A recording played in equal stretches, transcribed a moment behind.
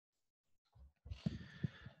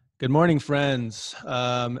Good morning, friends.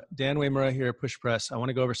 Dan Waymura here, PushPress. I want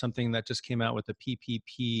to go over something that just came out with the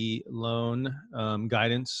PPP loan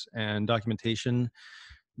guidance and documentation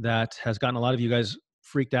that has gotten a lot of you guys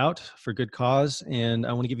freaked out for good cause. And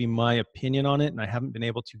I want to give you my opinion on it. And I haven't been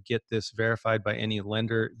able to get this verified by any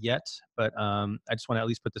lender yet, but I just want to at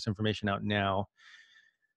least put this information out now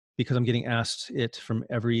because I'm getting asked it from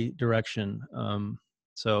every direction.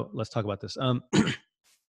 So let's talk about this.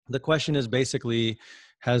 The question is basically,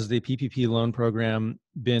 has the PPP loan program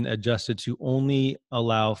been adjusted to only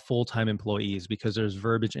allow full-time employees? Because there's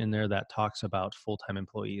verbiage in there that talks about full-time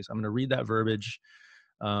employees. I'm going to read that verbiage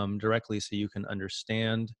directly so you can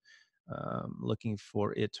understand. Looking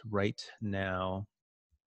for it right now.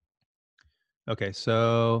 Okay,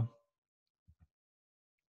 so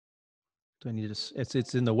do I need to?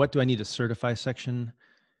 It's in the what do I need to certify section.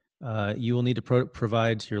 You will need to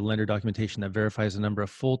provide to your lender documentation that verifies the number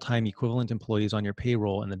of full-time equivalent employees on your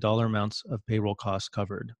payroll and the dollar amounts of payroll costs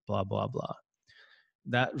covered, blah, blah, blah.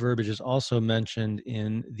 That verbiage is also mentioned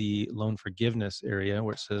in the loan forgiveness area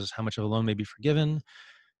where it says how much of a loan may be forgiven,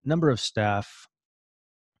 number of staff.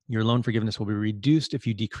 Your loan forgiveness will be reduced if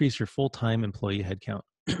you decrease your full-time employee headcount.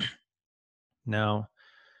 Now,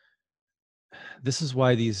 this is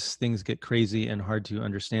why these things get crazy and hard to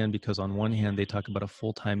understand, because on one hand, they talk about a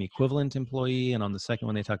full-time equivalent employee, and on the second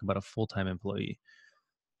one, they talk about a full-time employee.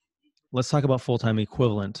 Let's talk about full-time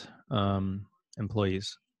equivalent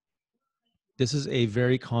employees. This is a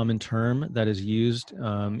very common term that is used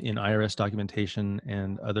in IRS documentation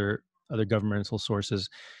and other governmental sources.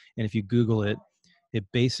 And if you Google it, it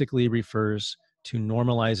basically refers to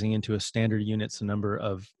normalizing into a standard units the number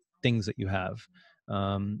of things that you have.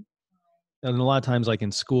 And a lot of times, like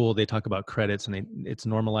in school, they talk about credits, and it's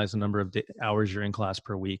normalized the number of hours you're in class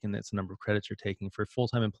per week, and it's the number of credits you're taking. For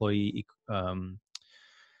full-time employee,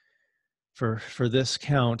 for this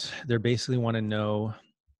count, they basically want to know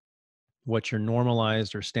what your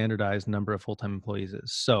normalized or standardized number of full-time employees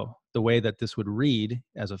is. So the way that this would read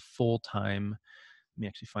as a full-time, let me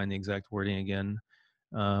actually find the exact wording again.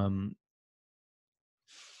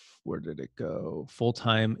 Where did it go?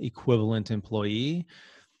 Full-time equivalent employee.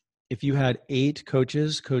 If you had 8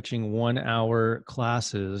 coaches coaching 1-hour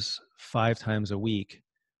classes 5 times a week,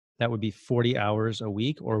 that would be 40 hours a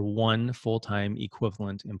week, or 1 full-time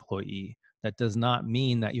equivalent employee. That does not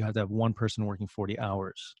mean that you have to have 1 person working 40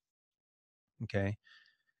 hours. Okay.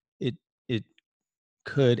 It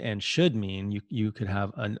could and should mean you could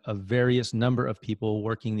have a various number of people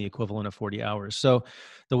working the equivalent of 40 hours. So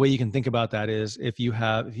the way you can think about that is if you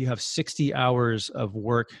have 60 hours of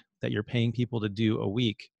work that you're paying people to do a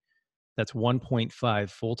week, that's 1.5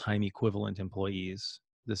 full-time equivalent employees.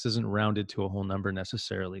 This isn't rounded to a whole number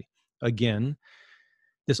necessarily. Again,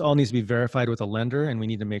 this all needs to be verified with a lender, and we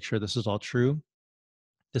need to make sure this is all true.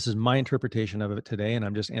 This is my interpretation of it today, and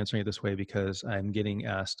I'm just answering it this way because I'm getting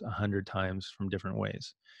asked 100 times from different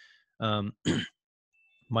ways.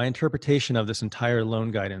 My interpretation of this entire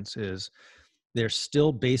loan guidance is they're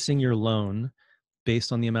still basing your loan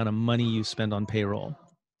based on the amount of money you spend on payroll,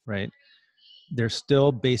 right? They're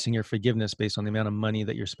still basing your forgiveness based on the amount of money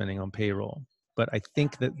that you're spending on payroll. But I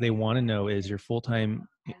think that they want to know is your full-time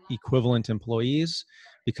equivalent employees,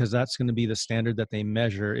 because that's going to be the standard that they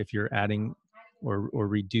measure if you're adding or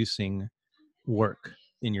reducing work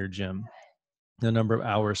in your gym, the number of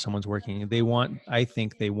hours someone's working. I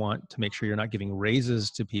think they want to make sure you're not giving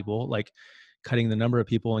raises to people, like cutting the number of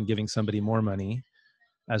people and giving somebody more money,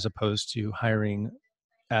 as opposed to hiring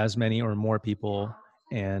as many or more people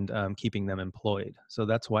and keeping them employed. So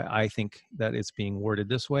that's why I think that it's being worded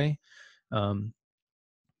this way.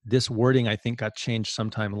 This wording, I think, got changed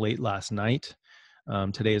sometime late last night.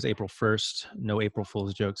 Today is April 1st. No April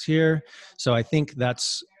Fool's jokes here. So I think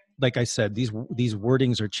that's, like I said, these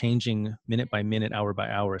wordings are changing minute by minute, hour by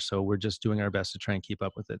hour. So we're just doing our best to try and keep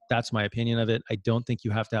up with it. That's my opinion of it. I don't think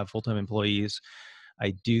you have to have full-time employees.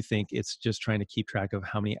 I do think it's just trying to keep track of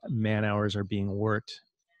how many man hours are being worked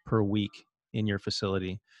per week in your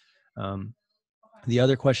facility. The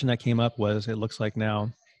other question that came up was, it looks like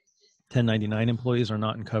now 1099 employees are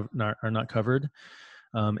not covered.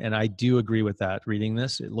 And I do agree with that. Reading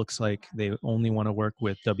this, it looks like they only want to work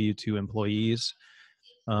with W-2 employees.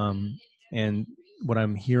 And what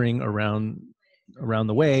I'm hearing around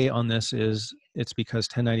the way on this is it's because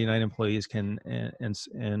 1099 employees can and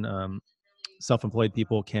self-employed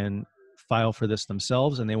people can file for this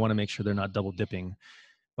themselves, and they want to make sure they're not double dipping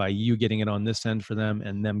by you getting it on this end for them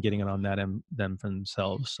and them getting it on that end them for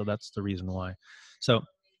themselves. So that's the reason why. So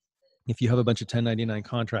if you have a bunch of 1099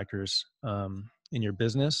 contractors in your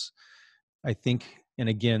business, I think And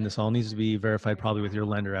again, this all needs to be verified probably with your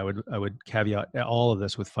lender. I would caveat all of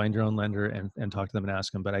this with find your own lender and talk to them and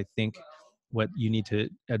ask them. But I think what you need to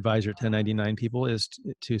advise your 1099 people is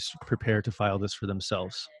to prepare to file this for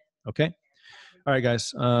themselves. Okay. All right,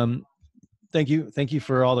 guys. Thank you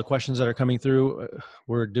for all the questions that are coming through.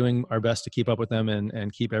 We're doing our best to keep up with them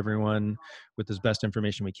and keep everyone with as best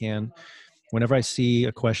information we can. Whenever I see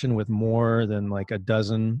a question with more than like a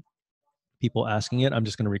dozen people asking it, I'm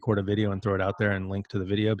just going to record a video and throw it out there and link to the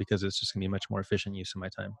video, because it's just going to be much more efficient use of my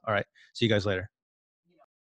time. All right. See you guys later.